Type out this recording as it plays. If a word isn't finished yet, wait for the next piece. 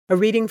A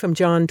reading from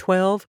John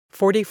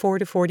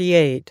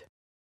 12:44-48.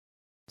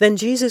 Then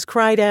Jesus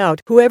cried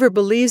out, "Whoever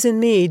believes in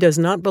me does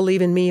not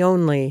believe in me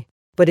only,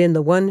 but in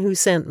the one who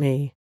sent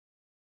me.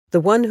 The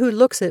one who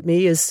looks at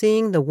me is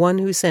seeing the one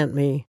who sent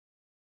me.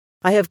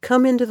 I have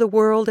come into the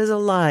world as a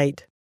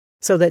light,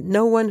 so that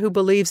no one who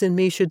believes in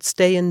me should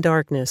stay in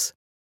darkness.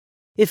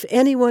 If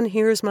anyone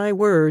hears my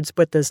words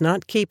but does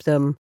not keep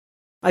them,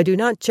 I do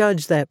not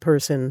judge that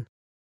person,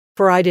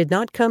 for I did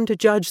not come to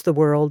judge the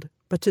world,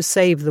 but to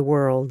save the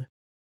world.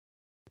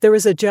 There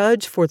is a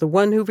judge for the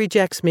one who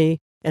rejects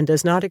me and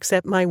does not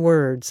accept my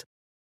words.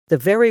 The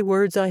very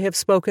words I have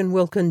spoken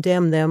will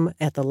condemn them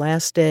at the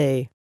last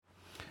day."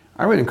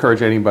 I would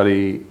encourage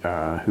anybody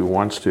who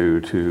wants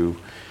to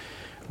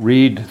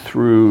read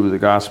through the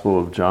Gospel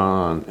of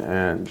John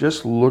and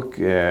just look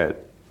at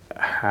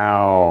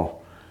how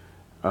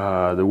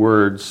the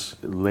words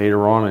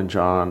later on in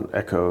John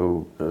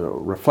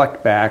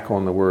reflect back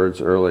on the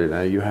words earlier.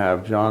 Now you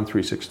have John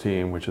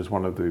 3:16, which is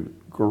one of the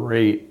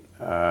great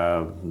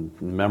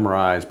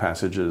memorized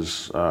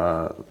passages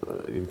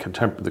in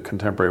the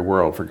contemporary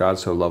world. For God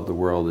so loved the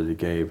world that he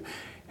gave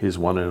his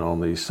one and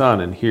only Son.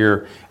 And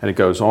it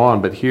goes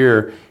on, but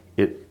here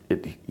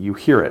you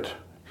hear it.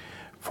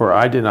 For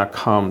I did not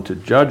come to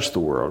judge the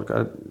world.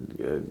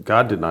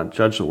 God did not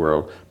judge the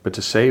world, but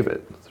to save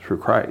it through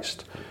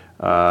Christ.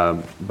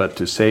 But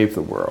to save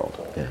the world.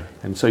 Yeah.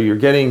 And so you're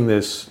getting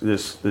this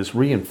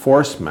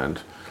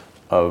reinforcement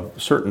of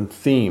certain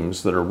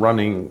themes that are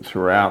running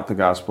throughout the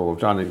Gospel of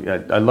John.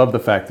 I love the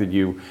fact that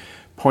you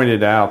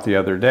pointed out the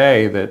other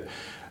day that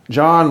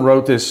John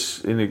wrote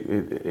this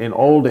in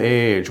old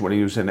age, when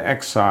he was in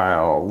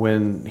exile,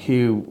 when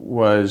he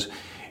was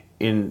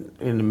in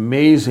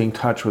amazing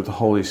touch with the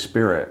Holy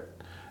Spirit.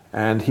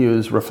 And he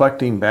was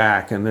reflecting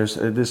back, and there's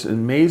this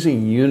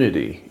amazing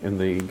unity in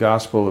the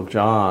Gospel of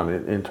John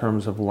in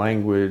terms of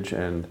language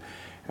and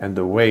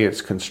the way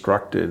it's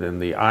constructed, and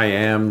the I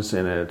ams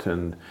in it,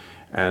 and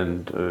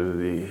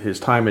his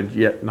time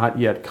had not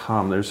yet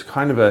come. There's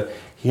kind of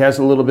he has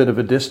a little bit of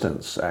a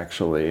distance,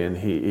 actually, and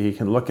he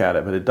can look at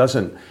it, but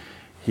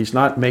he's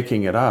not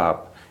making it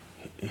up.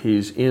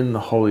 He's in the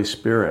Holy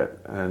Spirit,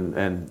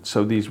 and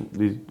so these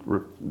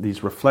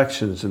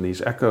reflections and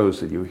these echoes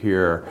that you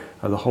hear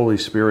are the Holy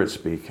Spirit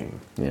speaking.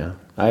 Yeah,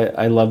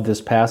 I love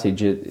this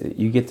passage.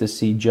 You get to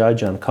see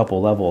judge on a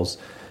couple levels,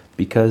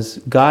 because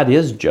God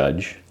is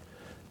judge.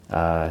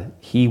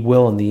 He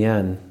will, in the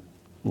end,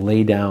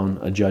 lay down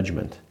a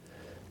judgment.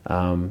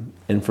 And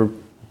for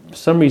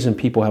some reason,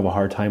 people have a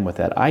hard time with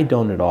that. I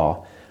don't at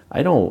all.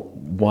 I don't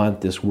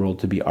want this world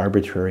to be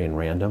arbitrary and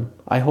random.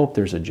 I hope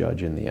there's a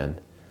judge in the end.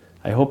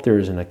 I hope there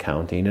is an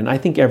accounting, and I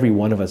think every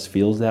one of us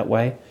feels that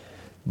way,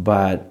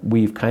 but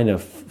we've kind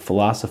of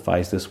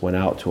philosophized this one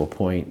out to a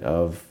point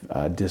of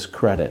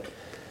discredit.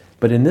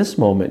 But in this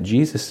moment,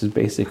 Jesus is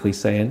basically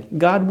saying,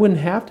 God wouldn't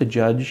have to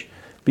judge,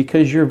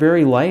 because your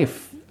very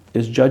life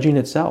is judging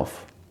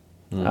itself.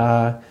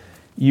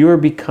 You're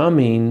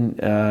becoming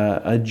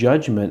a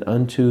judgment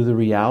unto the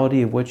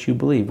reality of what you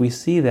believe. We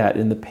see that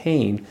in the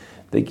pain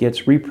that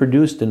gets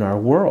reproduced in our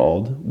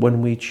world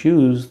when we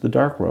choose the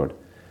dark road.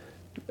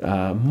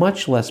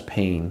 Much less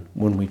pain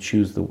when we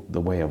choose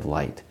the way of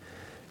light.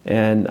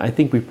 And I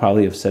think we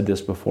probably have said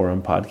this before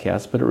on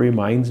podcasts, but it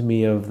reminds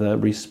me of the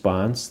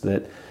response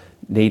that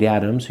Nate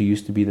Adams, who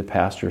used to be the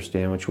pastor of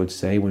Stanwich, would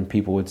say when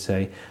people would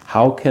say,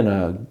 how can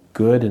a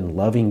good and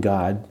loving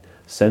God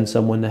send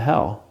someone to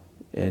hell?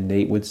 And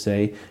Nate would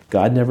say,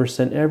 God never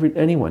sent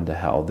anyone to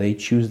hell. They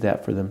choose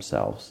that for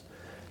themselves.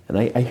 And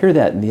I hear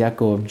that in the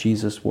echo of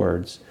Jesus'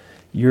 words.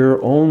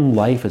 Your own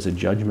life is a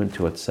judgment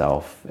to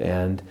itself,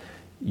 and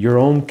your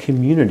own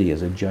community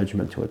is a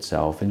judgment to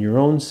itself, and your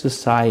own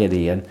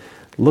society. And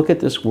look at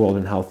this world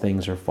and how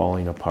things are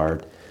falling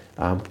apart.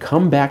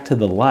 Come back to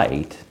the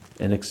light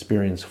and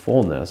experience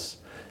fullness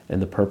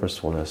and the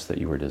purposefulness that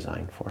you were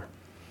designed for.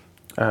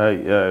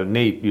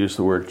 Nate used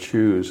the word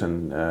choose,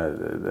 and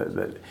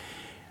that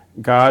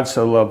God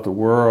so loved the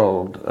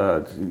world,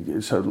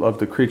 so loved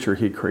the creature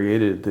he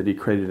created, that he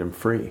created him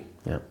free.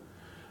 Yeah.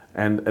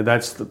 And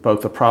that's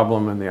both the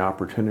problem and the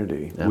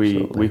opportunity.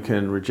 Absolutely. We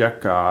can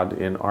reject God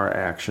in our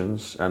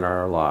actions and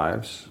our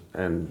lives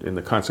and in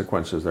the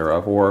consequences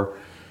thereof, or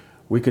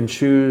we can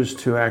choose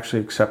to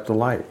actually accept the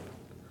light.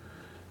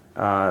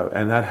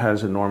 And that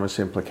has enormous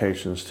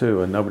implications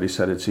too, and nobody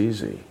said it's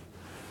easy.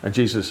 And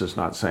Jesus is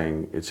not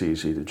saying it's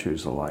easy to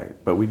choose the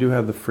light, but we do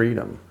have the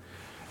freedom.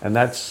 And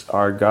that's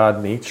our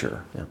God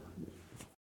nature. Yeah.